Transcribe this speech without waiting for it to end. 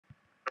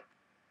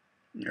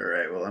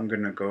Alright, well, I'm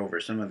going to go over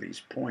some of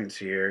these points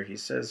here. He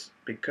says,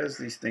 because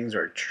these things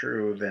are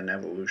true, then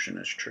evolution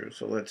is true.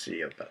 So let's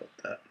see about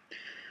that.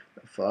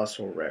 The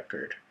fossil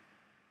record.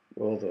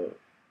 Well,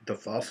 the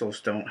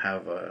fossils don't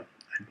have a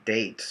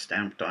date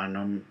stamped on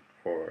them,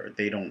 or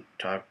they don't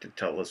talk to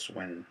tell us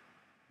when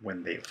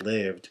they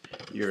lived.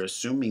 You're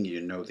assuming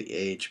you know the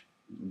age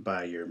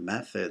by your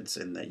methods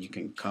and that you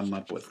can come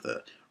up with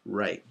the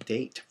right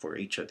date for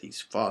each of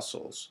these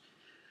fossils,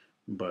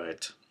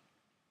 but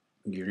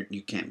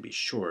you can't be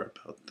sure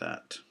about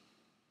that.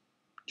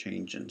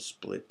 Change and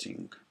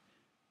splitting.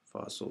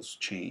 Fossils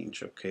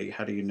change. Okay,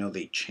 how do you know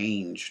they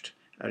changed?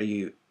 How do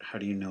you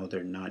know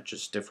they're not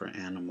just different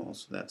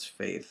animals? That's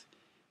faith.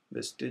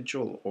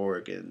 Vestigial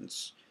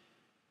organs.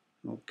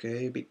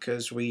 Okay,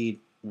 because we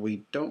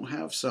don't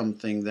have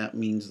something, that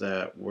means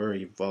that we're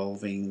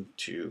evolving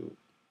to,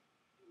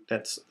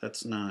 that's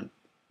not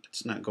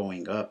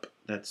going up.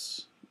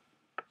 That's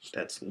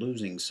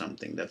losing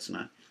something. That's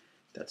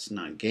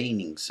not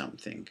gaining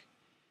something.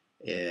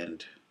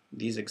 And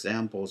these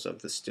examples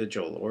of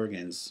vestigial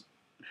organs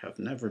have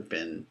never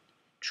been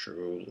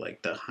true,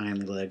 like the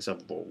hind legs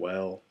of a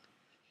whale.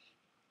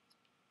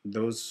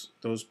 Those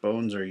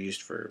bones are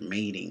used for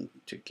mating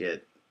to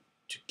get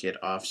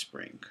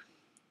offspring.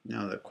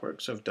 Now the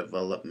quirks of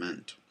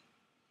development.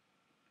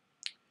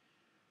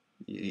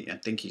 I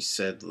think he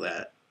said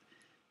that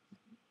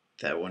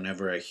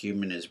whenever a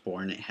human is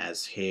born, it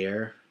has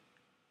hair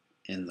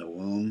in the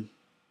womb,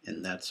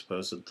 and that's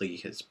supposedly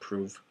his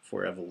proof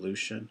for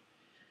evolution.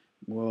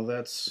 Well,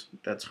 that's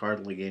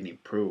hardly any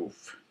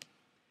proof.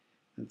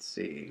 Let's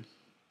see.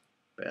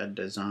 Bad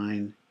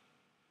design.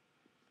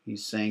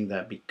 He's saying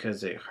that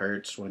because it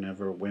hurts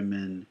whenever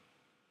women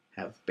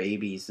have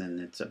babies, then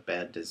it's a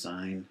bad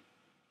design.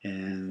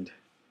 And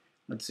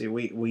let's see,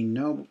 we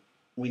know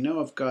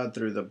of God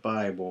through the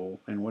Bible,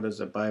 and what does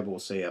the Bible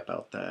say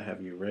about that?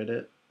 Have you read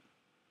it?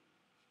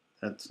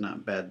 That's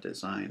not bad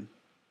design.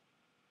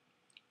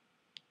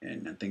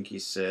 And I think he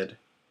said,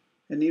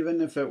 and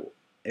even if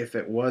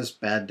it was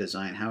bad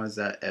design, how is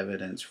that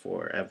evidence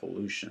for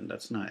evolution?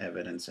 That's not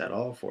evidence at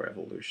all for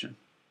evolution.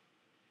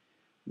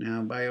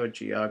 Now,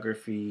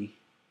 biogeography.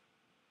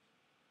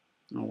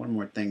 Oh, one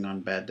more thing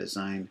on bad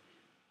design.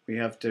 We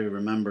have to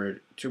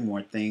remember two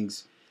more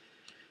things.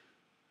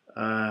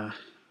 Uh,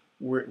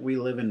 we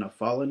live in a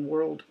fallen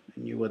world,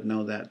 and you would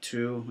know that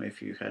too if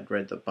you had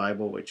read the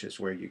Bible, which is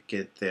where you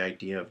get the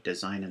idea of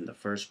design in the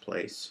first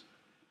place.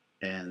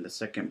 And the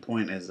second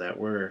point is that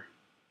we're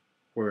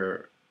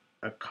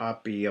a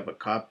copy of a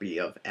copy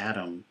of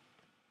Adam,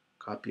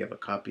 copy of a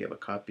copy of a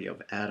copy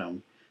of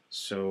Adam.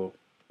 So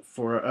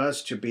for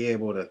us to be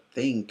able to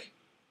think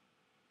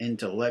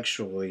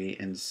intellectually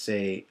and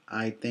say,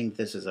 I think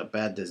this is a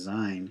bad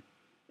design,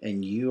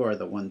 and you are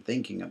the one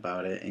thinking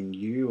about it, and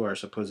you are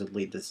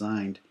supposedly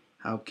designed,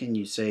 how can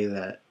you say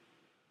that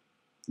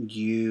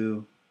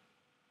you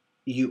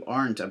you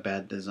aren't a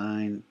bad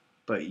design,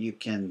 but you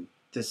can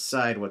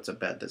decide what's a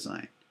bad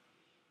design?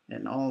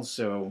 And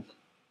also,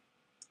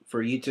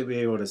 for you to be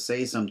able to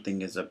say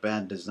something is a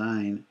bad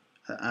design,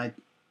 I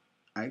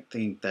I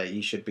think that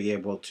you should be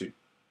able to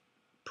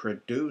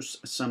produce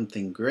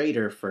something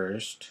greater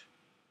first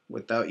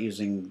without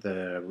using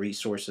the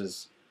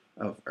resources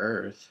of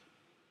Earth.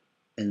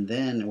 And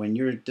then when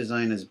your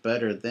design is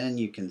better, then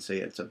you can say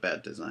it's a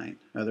bad design.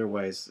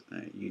 Otherwise,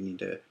 you need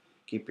to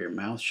keep your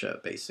mouth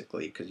shut,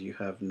 basically, because you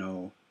have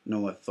no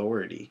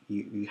authority.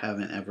 You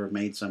haven't ever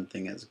made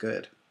something as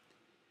good.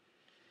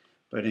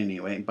 But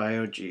anyway,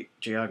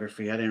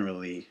 biogeography, I didn't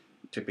really,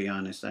 to be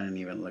honest, I didn't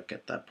even look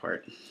at that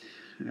part.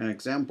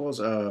 Examples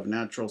of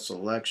natural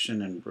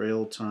selection in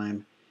real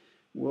time.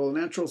 Well,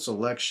 natural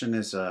selection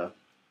is a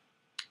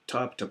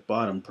top to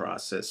bottom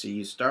process. So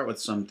you start with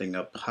something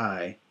up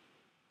high,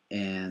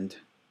 and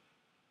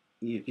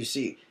you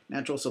see,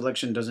 natural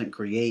selection doesn't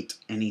create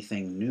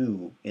anything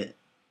new. It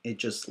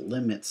just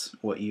limits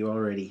what you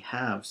already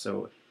have.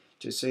 So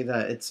to say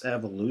that it's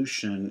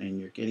evolution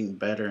and you're getting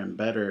better and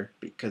better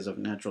because of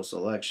natural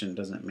selection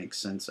doesn't make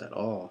sense at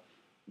all.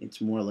 It's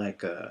more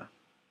like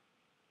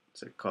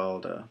what's it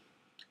called, a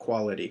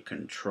quality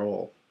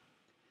control.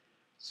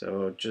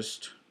 So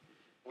just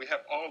We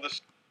have all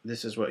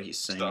this is what he's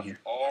saying stuff, here.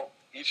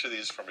 each of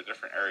these from a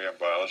different area of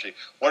biology.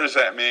 What does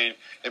that mean?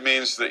 It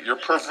means that you're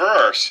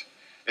perverse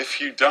if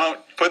you don't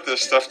put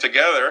this stuff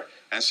together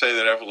and say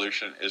that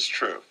evolution is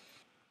true.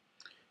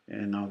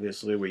 And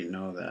obviously, we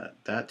know that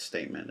that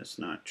statement is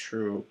not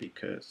true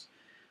because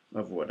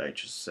of what I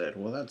just said.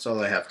 Well, that's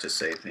all I have to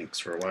say. Thanks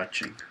for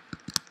watching.